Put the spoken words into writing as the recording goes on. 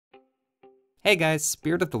Hey guys,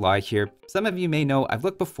 Spirit of the Law here. Some of you may know I've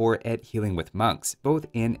looked before at healing with monks, both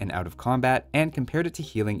in and out of combat, and compared it to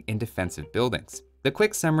healing in defensive buildings. The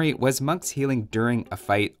quick summary was monks healing during a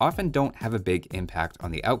fight often don't have a big impact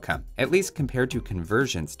on the outcome, at least compared to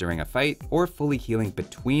conversions during a fight or fully healing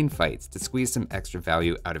between fights to squeeze some extra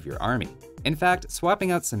value out of your army. In fact,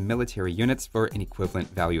 swapping out some military units for an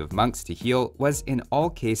equivalent value of monks to heal was, in all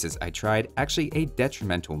cases I tried, actually a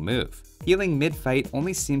detrimental move. Healing mid-fight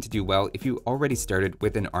only seemed to do well if you already started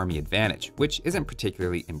with an army advantage, which isn't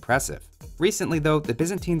particularly impressive. Recently though, the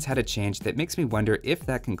Byzantines had a change that makes me wonder if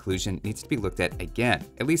that conclusion needs to be looked at again,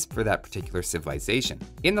 at least for that particular civilization.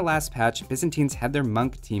 In the last patch, Byzantines had their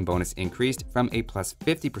monk team bonus increased from a plus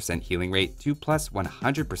 50% healing rate to plus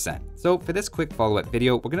 100%. So for this quick follow-up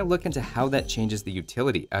video, we're going to look into how that changes the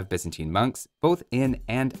utility of Byzantine monks, both in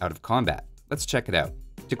and out of combat. Let's check it out.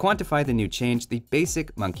 To quantify the new change, the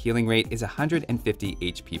basic monk healing rate is 150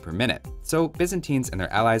 HP per minute, so Byzantines and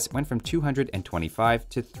their allies went from 225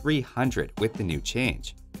 to 300 with the new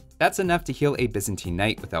change. That's enough to heal a Byzantine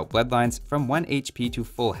knight without bloodlines from 1 HP to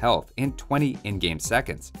full health in 20 in-game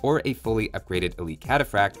seconds, or a fully upgraded elite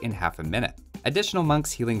cataphract in half a minute. Additional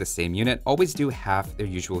monks healing the same unit always do half their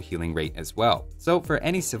usual healing rate as well, so for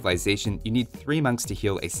any civilization you need 3 monks to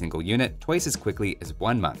heal a single unit twice as quickly as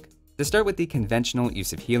 1 monk. To start with the conventional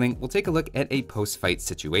use of healing, we'll take a look at a post-fight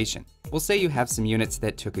situation. We'll say you have some units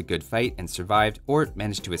that took a good fight and survived, or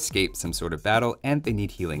managed to escape some sort of battle and they need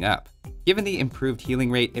healing up. Given the improved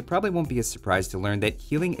healing rate, it probably won't be a surprise to learn that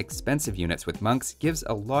healing expensive units with monks gives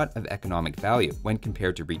a lot of economic value when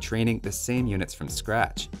compared to retraining the same units from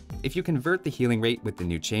scratch. If you convert the healing rate with the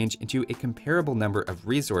new change into a comparable number of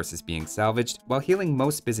resources being salvaged, while healing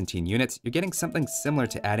most Byzantine units, you're getting something similar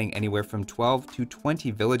to adding anywhere from 12 to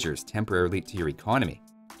 20 villagers temporarily to your economy.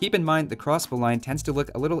 Keep in mind, the crossbow line tends to look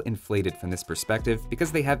a little inflated from this perspective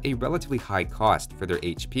because they have a relatively high cost for their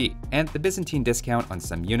HP, and the Byzantine discount on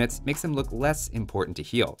some units makes them look less important to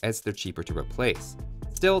heal as they're cheaper to replace.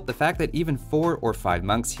 Still, the fact that even 4 or 5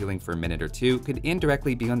 monks healing for a minute or two could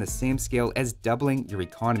indirectly be on the same scale as doubling your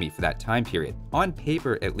economy for that time period. On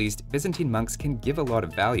paper, at least, Byzantine monks can give a lot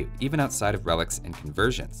of value, even outside of relics and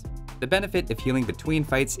conversions. The benefit of healing between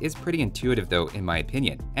fights is pretty intuitive though, in my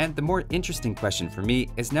opinion, and the more interesting question for me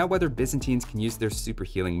is now whether Byzantines can use their super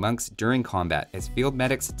healing monks during combat as field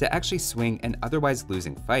medics to actually swing an otherwise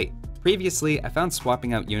losing fight. Previously, I found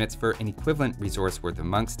swapping out units for an equivalent resource worth of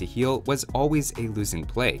monks to heal was always a losing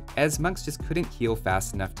play, as monks just couldn't heal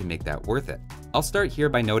fast enough to make that worth it. I'll start here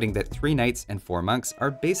by noting that 3 knights and 4 monks are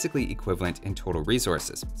basically equivalent in total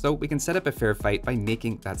resources, so we can set up a fair fight by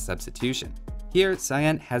making that substitution. Here,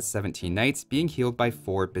 Cyan has 17 knights being healed by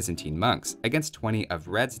 4 Byzantine monks against 20 of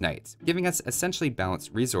Red's knights, giving us essentially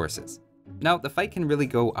balanced resources. Now, the fight can really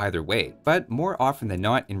go either way, but more often than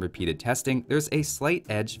not in repeated testing, there's a slight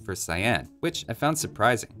edge for Cyan, which I found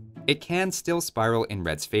surprising. It can still spiral in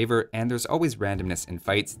Red's favor, and there's always randomness in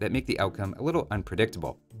fights that make the outcome a little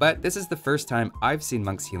unpredictable. But this is the first time I've seen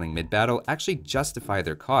monks healing mid-battle actually justify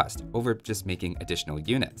their cost over just making additional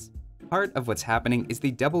units. Part of what's happening is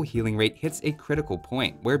the double healing rate hits a critical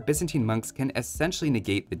point where Byzantine monks can essentially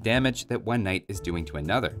negate the damage that one knight is doing to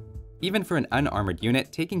another. Even for an unarmored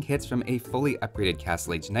unit, taking hits from a fully upgraded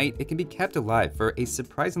Castle Age knight, it can be kept alive for a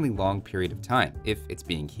surprisingly long period of time if it's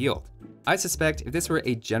being healed. I suspect if this were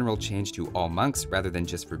a general change to all monks rather than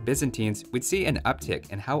just for Byzantines, we'd see an uptick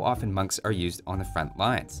in how often monks are used on the front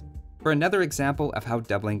lines. For another example of how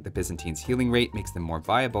doubling the Byzantines' healing rate makes them more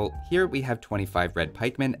viable, here we have 25 red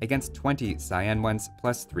pikemen against 20 Cyan ones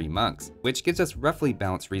plus 3 monks, which gives us roughly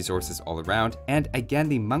balanced resources all around, and again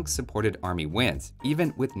the monk-supported army wins,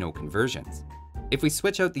 even with no conversions. If we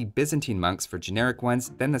switch out the Byzantine monks for generic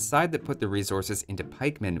ones, then the side that put the resources into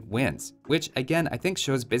pikemen wins, which again I think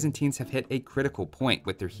shows Byzantines have hit a critical point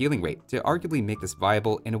with their healing rate to arguably make this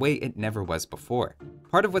viable in a way it never was before.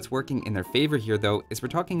 Part of what's working in their favor here though is we're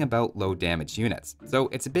talking about low damage units, so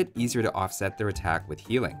it's a bit easier to offset their attack with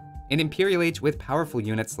healing. In Imperial Age, with powerful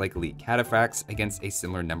units like elite cataphracts against a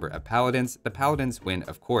similar number of paladins, the paladins win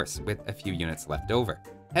of course, with a few units left over.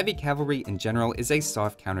 Heavy cavalry in general is a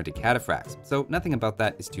soft counter to cataphracts, so nothing about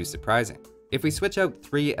that is too surprising. If we switch out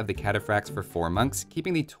 3 of the cataphracts for 4 monks,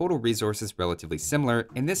 keeping the total resources relatively similar,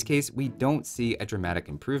 in this case we don't see a dramatic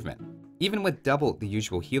improvement. Even with double the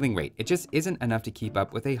usual healing rate, it just isn't enough to keep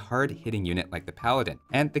up with a hard-hitting unit like the paladin,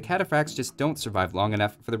 and the cataphracts just don't survive long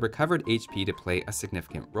enough for the recovered HP to play a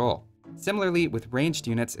significant role. Similarly, with ranged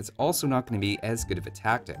units, it's also not going to be as good of a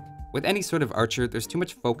tactic. With any sort of archer, there's too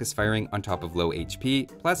much focus firing on top of low HP,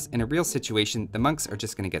 plus in a real situation, the monks are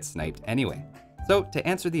just going to get sniped anyway. So to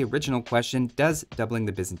answer the original question, does doubling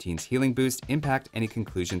the Byzantines' healing boost impact any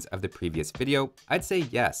conclusions of the previous video? I'd say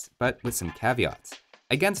yes, but with some caveats.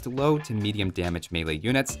 Against low to medium damage melee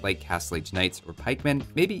units like Castle Age Knights or Pikemen,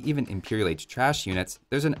 maybe even Imperial Age Trash units,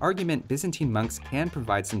 there's an argument Byzantine monks can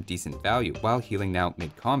provide some decent value while healing now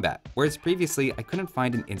mid-combat, whereas previously I couldn't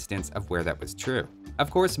find an instance of where that was true. Of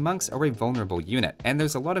course, monks are a vulnerable unit, and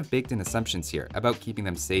there's a lot of baked-in assumptions here about keeping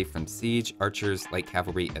them safe from siege, archers, light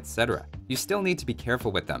cavalry, etc. You still need to be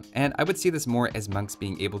careful with them, and I would see this more as monks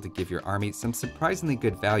being able to give your army some surprisingly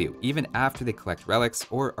good value even after they collect relics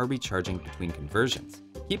or are recharging between conversions.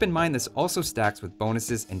 Keep in mind this also stacks with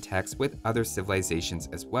bonuses and techs with other civilizations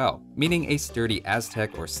as well, meaning a sturdy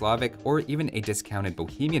Aztec or Slavic or even a discounted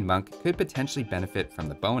Bohemian monk could potentially benefit from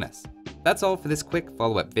the bonus. That's all for this quick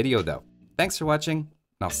follow-up video though. Thanks for watching, and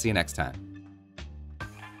I'll see you next time.